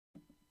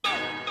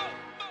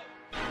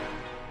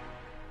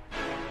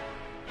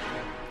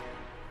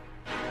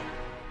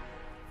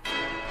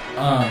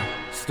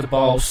It's the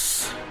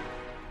boss.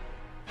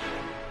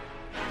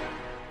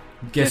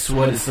 Guess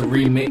what? It's the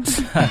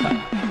remix.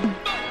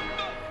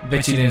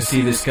 Bet you didn't see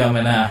this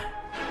coming out.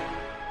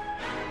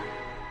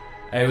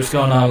 Hey, what's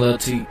going on, Lil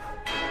T?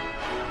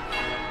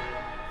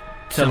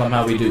 Tell them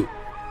how we do.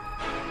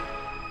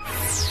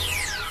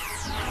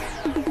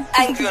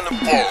 I'm gonna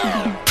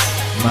ball.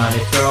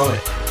 Money throw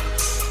it.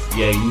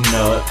 Yeah, you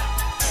know it.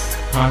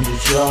 100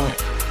 show it.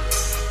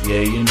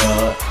 Yeah, you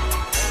know it.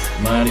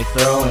 Money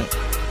throw it.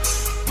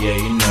 Yeah,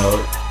 you know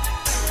it.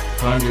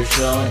 100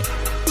 show it.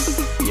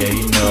 Yeah,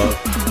 you know it.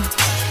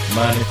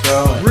 Money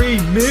throw it.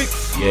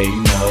 Remix. Yeah,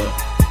 you know it.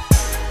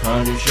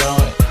 100 show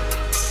it.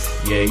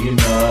 Yeah, you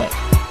know it.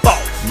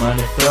 Boss.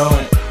 Money throw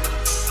it.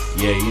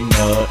 Yeah, you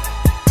know it.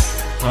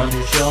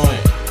 100 show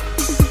it.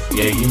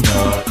 Yeah, you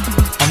know it.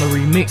 On the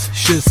remix,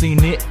 should've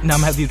seen it. Now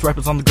I'm have these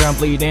rappers on the ground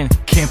bleeding.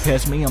 Can't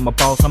pass me, I'm a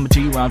boss, I'm a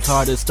G. Rhymes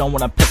hard as stone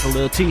when I pick a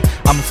little T.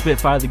 I'm a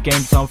spitfire, the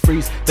game's on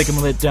freeze. Think I'm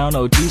let down,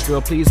 oh geez,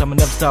 girl, please. I'ma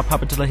never stop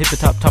hopping till I hit the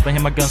top. I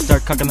hit my gun,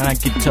 start cocking, and I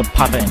get to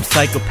popping. I'm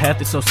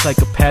psychopathic, so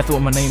psychopathic.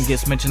 When my name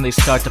gets mentioned, they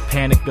start to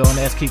panic. Go and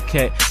ask Keep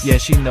Cat, yeah,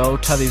 she know.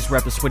 Tell these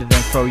rappers sweeter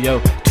than fro, yo.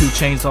 2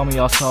 chains on me,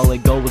 all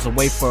solid gold. Was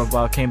away for a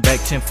while, came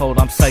back tenfold.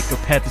 I'm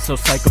psychopathic, so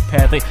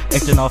psychopathic.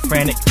 Acting all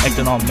frantic,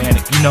 acting all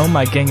manic. You know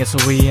my gang is a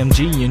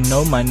EMG, you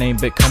know my name,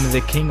 but call me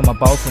the king. I'm a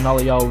boss, and all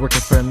of y'all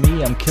working for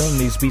me. I'm killing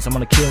these beats, I'm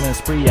on a killing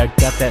spree. I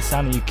got that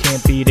sound and you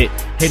can't beat it.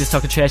 Haters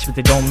talking trash, but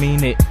they don't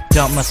mean it.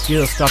 Dump my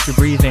skills, stop your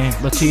breathing.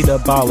 Lachita,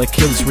 Balla,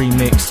 kill this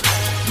remix.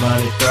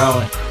 Money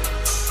throwing,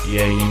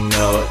 yeah, you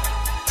know it.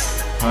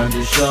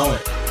 100 showing,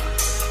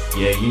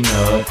 yeah, you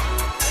know it.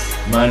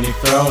 Money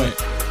throwing,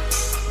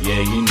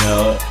 yeah, you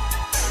know it.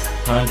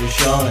 100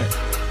 showing,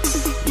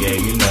 yeah,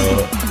 you know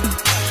it.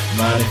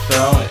 Money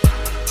throwing,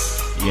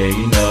 yeah,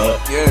 you know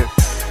it. Yeah.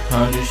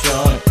 100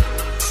 showing,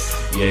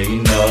 yeah,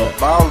 you know it.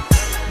 Ball.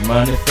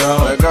 Money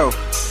throwing, Let go.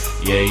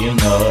 yeah, you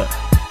know it.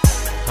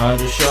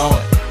 100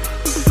 showing,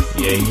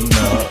 yeah, you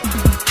know it.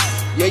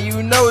 Yeah,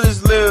 you know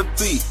this Lil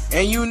T,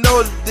 and you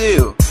know the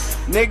deal.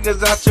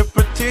 Niggas out here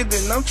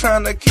pretending, I'm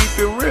trying to keep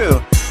it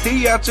real.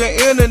 He out your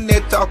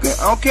internet talking,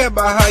 I don't care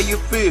about how you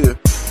feel.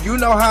 You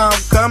know how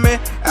I'm coming,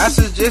 I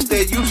suggest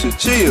that you should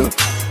chill.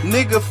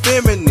 Nigga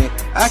feminine,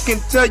 I can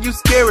tell you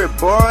scary,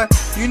 boy.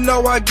 You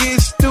know I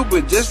get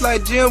stupid, just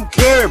like Jim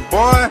Carrey,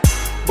 boy.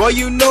 Boy,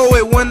 you know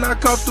it when I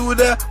come through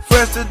there,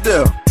 fresh to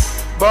death.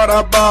 But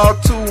I ball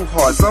too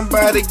hard,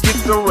 somebody get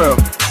the ref.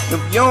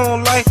 If you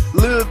don't like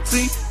Lil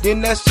T,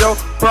 then that's your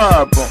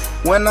problem.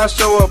 When I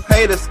show up,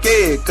 haters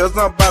scared, cause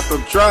I'm about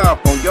to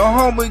drop on. Your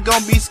homie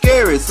gon' be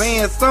scary,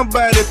 saying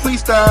somebody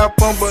please stop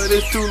him, but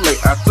it's too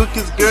late. I took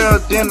his girl,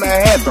 then I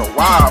had to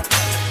wipe.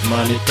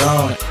 Money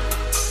throwing,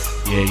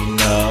 yeah, you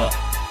know it.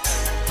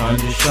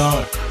 100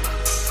 showing,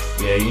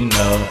 yeah, you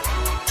know it.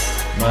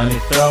 Money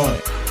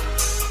throwing,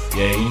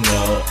 yeah, you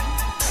know it.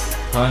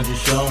 100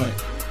 showing,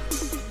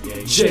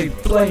 yeah,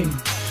 JayFlame.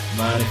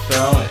 money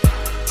throwing,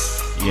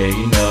 yeah,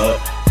 you know it.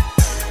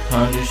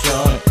 100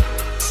 showing,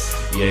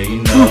 yeah,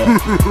 you know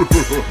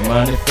it.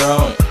 Money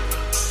throwing,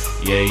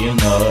 yeah, you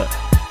know it.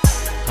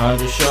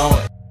 100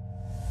 showing.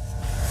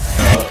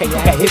 Okay,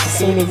 I hit the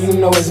scene and you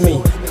know it's me.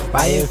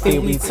 Why it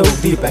feel we too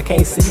deep? I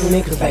can't see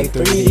you niggas like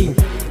 3D.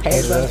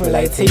 Hands rush me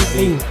like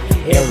TV.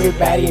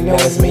 Everybody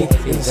knows me.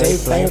 It's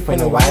JayFlame from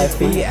the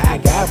YFE. I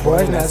got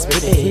boys, now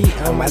spit the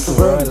heat. I'm out the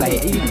world like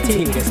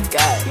E.T. The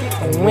sky.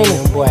 I'm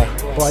winning, boy.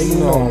 Boy, you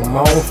know I'm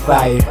on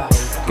fire.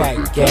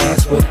 Got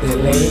gas with the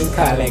lean,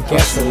 call it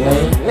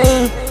gasoline.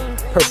 Lean.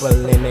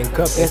 Purple in the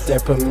cup, that's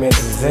that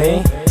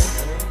promethazine.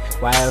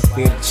 Why I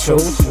feel the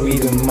truth, we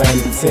the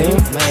money team.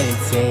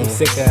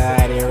 Sick of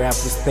all these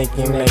rappers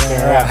thinking they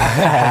can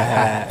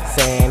rap.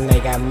 Saying they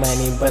got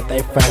money, but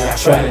they from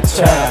the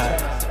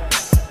trap.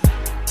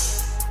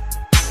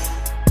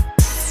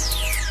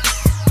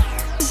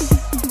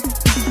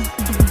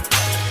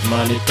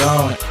 Money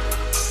throwing,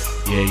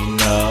 yeah, you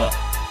know it.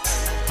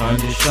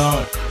 100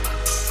 showing,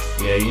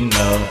 yeah, you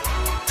know it.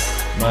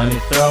 Money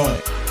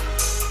throwing,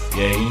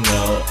 yeah, you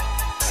know it.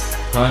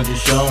 100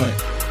 showing,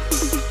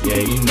 yeah,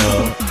 you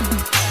know it.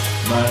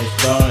 Money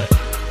throwing,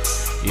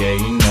 yeah,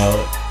 you know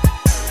it.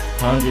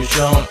 100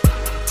 showing,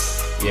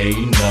 yeah,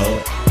 you know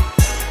it.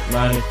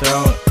 Money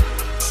throwing,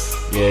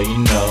 yeah, you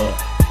know it.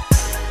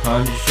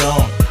 100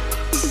 showing,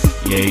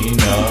 yeah, you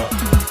know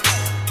it.